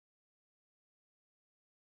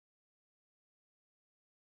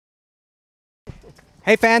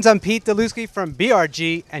Hey fans, I'm Pete Deluski from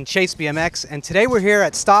BRG and Chase BMX, and today we're here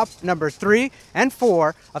at stop number 3 and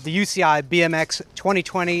 4 of the UCI BMX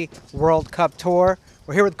 2020 World Cup Tour.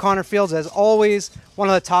 We're here with Connor Fields, as always, one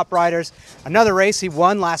of the top riders. Another race he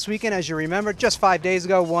won last weekend, as you remember, just 5 days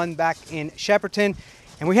ago, won back in Shepparton,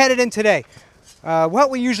 and we headed in today. What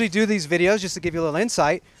we usually do these videos, just to give you a little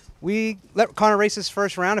insight, we let Connor race his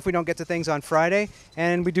first round if we don't get to things on Friday,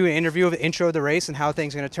 and we do an interview of the intro of the race and how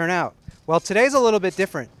things are going to turn out. Well, today's a little bit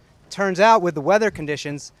different. Turns out with the weather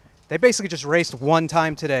conditions, they basically just raced one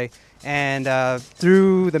time today, and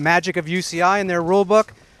through the magic of UCI and their rule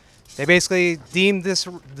book, they basically deemed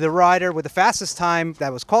the rider with the fastest time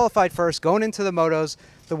that was qualified first going into the motos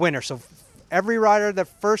the winner. So every rider, the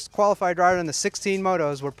first qualified rider in the 16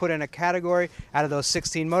 motos, were put in a category out of those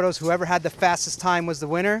 16 motos. Whoever had the fastest time was the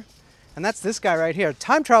winner. And that's this guy right here,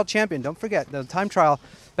 time trial champion. Don't forget, the time trial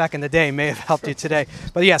back in the day may have helped you today.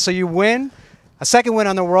 But yeah, so you win, a second win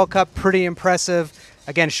on the World Cup, pretty impressive.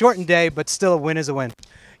 Again, shortened day, but still a win is a win.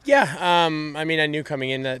 Yeah, I mean, I knew coming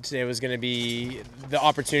in that today was going to be, the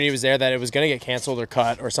opportunity was there that it was going to get canceled or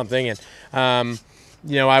cut or something. And,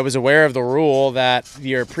 you know, I was aware of the rule that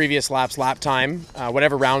your previous lap time,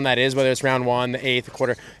 whatever round that is, whether it's round 1, the 8th, the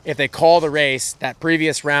quarter, if they call the race, that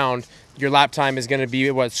previous round, your lap time is going to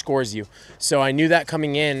be what scores you. So I knew that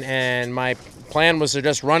coming in, and my plan was to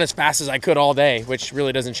just run as fast as I could all day, which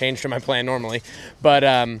really doesn't change from my plan normally. But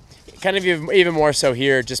kind of even more so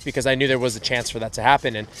here, just because I knew there was a chance for that to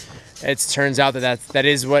happen. And it turns out that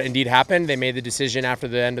is what indeed happened. They made the decision after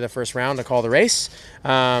the end of the first round to call the race.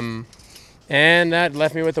 And that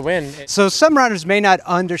left me with the win. So some riders may not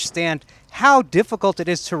understand how difficult it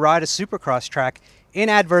is to ride a Supercross track in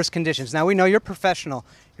adverse conditions. Now, we know you're professional,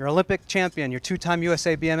 you're Olympic champion, you're two-time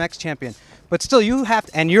USA BMX champion, but still you have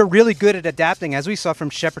to, and you're really good at adapting, as we saw from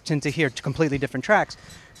Shepparton to here, to completely different tracks.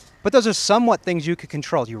 But those are somewhat things you could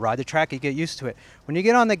control. You ride the track, you get used to it. When you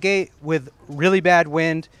get on the gate with really bad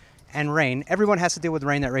wind and rain, everyone has to deal with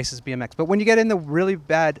rain that races BMX. But when you get in the really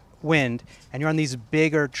bad wind and you're on these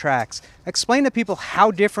bigger tracks, explain to people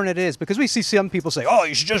how different it is, because we see some people say, oh,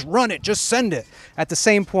 you should just run it, just send it. At the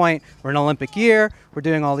same point, we're in an Olympic year, we're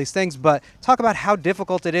doing all these things, but talk about how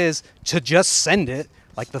difficult it is to just send it,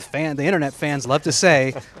 like the internet fans love to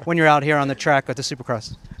say, when you're out here on the track at the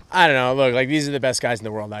Supercross. I don't know. Look, like, these are the best guys in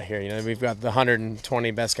the world out here. You know, we've got the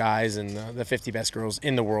 120 best guys and the 50 best girls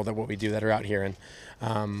in the world at what we do that are out here. And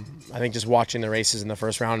I think just watching the races in the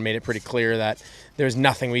first round made it pretty clear that there's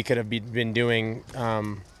nothing we could have been doing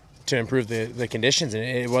to improve the conditions. And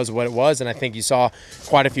it was what it was. And I think you saw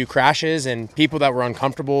quite a few crashes and people that were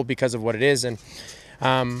uncomfortable because of what it is. And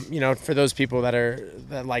you know, for those people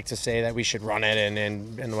that like to say that we should run it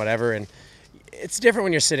and whatever, and it's different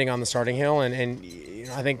when you're sitting on the starting hill, and you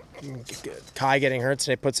know, I think Kai getting hurt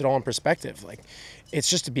today puts it all in perspective. Like, it's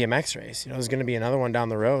just a BMX race. You know, there's going to be another one down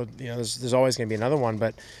the road. You know, there's always going to be another one,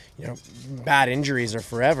 but you know, bad injuries are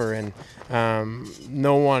forever, and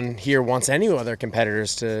no one here wants any other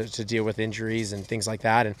competitors to deal with injuries and things like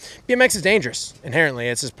that. And BMX is dangerous inherently.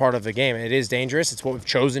 It's just part of the game. It is dangerous. It's what we've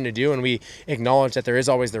chosen to do, and we acknowledge that there is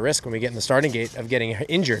always the risk when we get in the starting gate of getting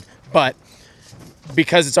injured. But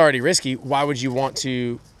because it's already risky, why would you want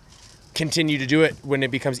to continue to do it when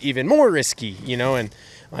it becomes even more risky, you know?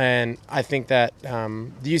 And I think that the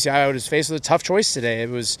UCI was faced with a tough choice today. It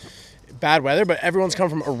was bad weather, but everyone's come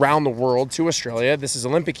from around the world to Australia. This is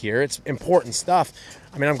Olympic year. It's important stuff.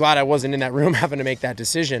 I mean, I'm glad I wasn't in that room having to make that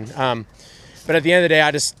decision. But at the end of the day,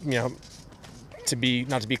 I just, you know,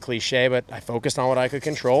 not to be cliche, but I focused on what I could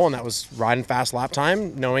control, and that was riding fast lap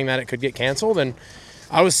time, knowing that it could get canceled. And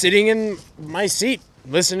I was sitting in my seat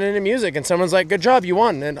listening to music, and someone's like, good job, you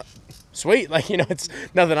won. And sweet, like, you know, it's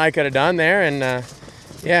nothing I could have done there. And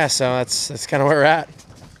yeah, so that's kind of where we're at.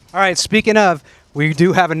 All right, speaking of, we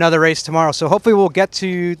do have another race tomorrow, so hopefully we'll get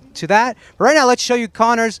to that. But right now, let's show you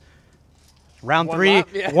Connor's round 3,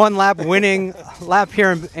 one lap winning lap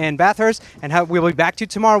here in Bathurst, and we'll be back to you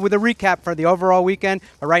tomorrow with a recap for the overall weekend.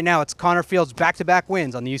 But right now, it's Connor Fields' back-to-back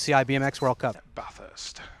wins on the UCI BMX World Cup.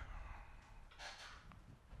 Bathurst.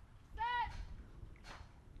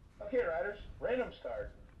 Okay, riders, random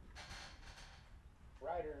start.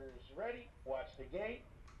 Riders ready, watch the gate.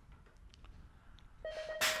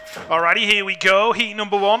 Alrighty, here we go. Heat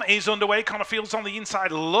number 1 is underway. Connor Fields on the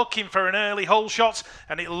inside looking for an early hole shot,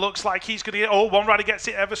 and it looks like he's going to get... Oh, one rider gets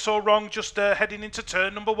it ever so wrong, just heading into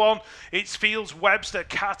turn number 1. It's Fields, Webster,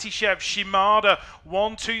 Katishev, Shimada.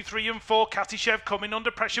 1, 2, 3, and 4. Katishev coming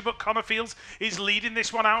under pressure, but Connor Fields is leading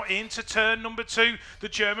this one out into turn number 2. The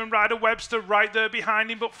German rider Webster right there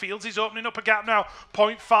behind him, but Fields is opening up a gap now.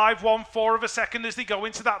 0.514 of a second as they go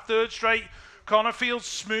into that third straight. Connor Fields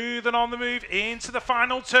smooth and on the move into the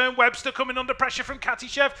final turn. Webster coming under pressure from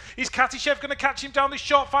Katishev. Is Katishev going to catch him down this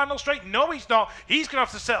short final straight? No, he's not. He's going to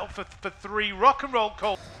have to settle for 3. Rock and roll,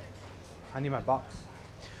 Cole. I need my box.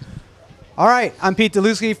 All right, I'm Pete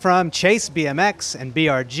Deluski from Chase BMX and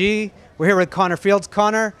BRG. We're here with Connor Fields.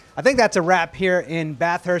 Connor, I think that's a wrap here in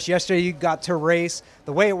Bathurst. Yesterday you got to race.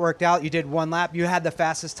 The way it worked out, you did 1 lap. You had the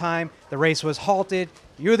fastest time. The race was halted.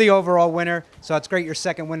 You're the overall winner, so it's great, your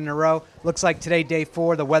 2nd win in a row. Looks like today, day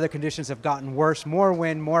 4, the weather conditions have gotten worse. More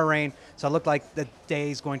wind, more rain, so it looked like the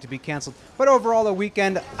day is going to be canceled. But overall, the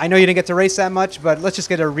weekend, I know you didn't get to race that much, but let's just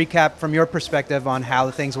get a recap from your perspective on how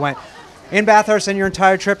the things went in Bathurst and your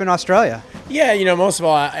entire trip in Australia. Yeah, you know, most of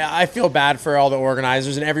all, I feel bad for all the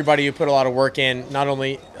organizers and everybody who put a lot of work in, not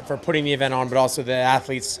only for putting the event on, but also the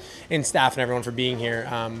athletes and staff and everyone for being here.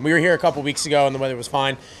 We were here a couple weeks ago and the weather was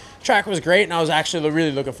fine. Track was great, and I was actually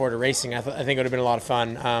really looking forward to racing. I think it would have been a lot of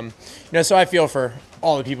fun. You know, so I feel for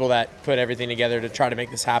all the people that put everything together to try to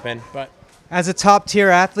make this happen. But as a top-tier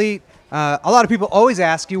athlete, a lot of people always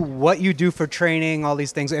ask you what you do for training, all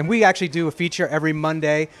these things. And we actually do a feature every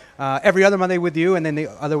Monday, every other Monday with you, and then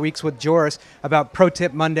the other weeks with Joris about Pro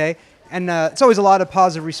Tip Monday. And it's always a lot of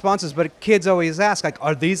positive responses, but kids always ask, like,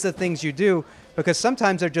 are these the things you do? Because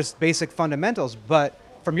sometimes they're just basic fundamentals. But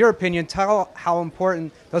from your opinion, tell how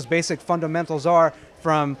important those basic fundamentals are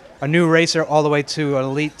from a new racer all the way to an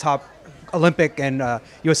elite top Olympic and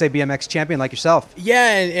USA BMX champion like yourself.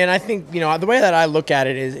 Yeah, and I think, you know, the way that I look at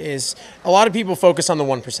it is a lot of people focus on the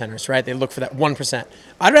 1%ers, right? They look for that 1%.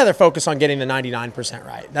 I'd rather focus on getting the 99%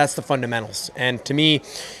 right. That's the fundamentals. And to me,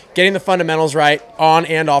 getting the fundamentals right on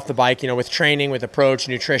and off the bike, you know, with training, with approach,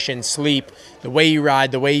 nutrition, sleep, the way you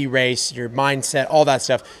ride, the way you race, your mindset, all that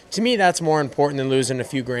stuff. To me, that's more important than losing a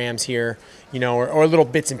few grams here, you know, or little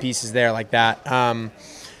bits and pieces there like that.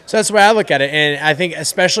 So that's the way I look at it, and I think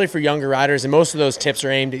especially for younger riders, and most of those tips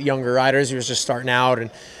are aimed at younger riders who are just starting out,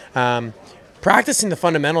 and practicing the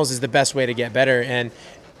fundamentals is the best way to get better. And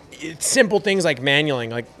it's simple things like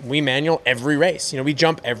manualing, like we manual every race. You know, we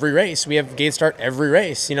jump every race. We have gate start every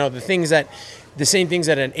race. You know, the same things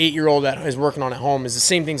that an 8-year-old that is working on at home is the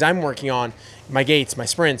same things I'm working on. My gates, my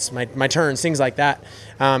sprints, my turns, things like that.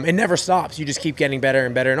 It never stops. You just keep getting better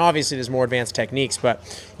and better. And obviously there's more advanced techniques, but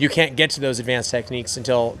you can't get to those advanced techniques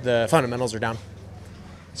until the fundamentals are down.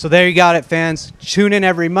 So there you got it, fans. Tune in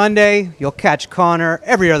every Monday. You'll catch Connor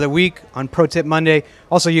every other week on Pro Tip Monday.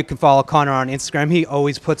 Also, you can follow Connor on Instagram. He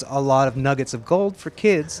always puts a lot of nuggets of gold for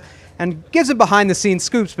kids and gives them behind-the-scenes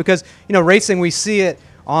scoops because, you know, racing, we see it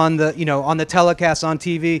on the, you know, on the telecast on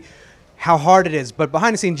TV, how hard it is. But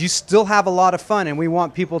behind the scenes, you still have a lot of fun, and we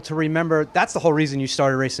want people to remember that's the whole reason you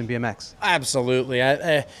started racing BMX. Absolutely.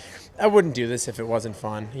 I wouldn't do this if it wasn't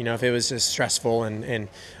fun. You know, if it was just stressful and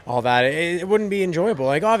all that, it wouldn't be enjoyable.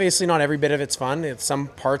 Like, obviously, not every bit of it's fun. Some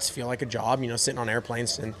parts feel like a job, you know, sitting on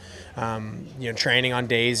airplanes and, you know, training on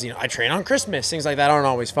days. You know, I train on Christmas. Things like that aren't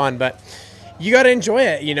always fun, but you got to enjoy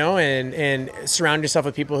it, you know, and surround yourself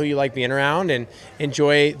with people who you like being around and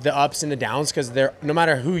enjoy the ups and the downs because no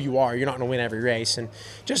matter who you are, you're not going to win every race. And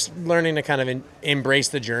just learning to kind of embrace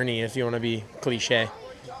the journey, if you want to be cliche.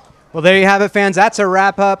 Well, there you have it, fans. That's a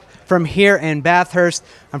wrap-up from here in Bathurst.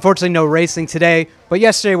 Unfortunately, no racing today. But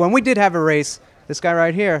yesterday, when we did have a race, this guy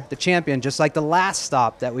right here, the champion, just like the last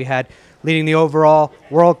stop that we had, leading the overall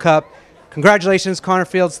World Cup. Congratulations, Connor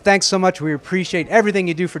Fields. Thanks so much. We appreciate everything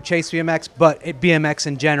you do for Chase BMX, but BMX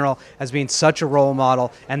in general as being such a role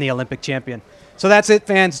model and the Olympic champion. So that's it,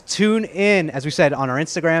 fans. Tune in, as we said, on our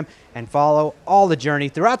Instagram and follow all the journey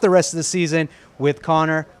throughout the rest of the season with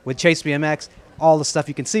Connor, with Chase BMX, all the stuff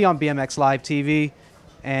you can see on BMX Live TV,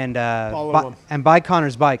 and buy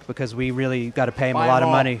Connor's bike because we really got to pay him a lot of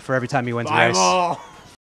money for every time he wins a race.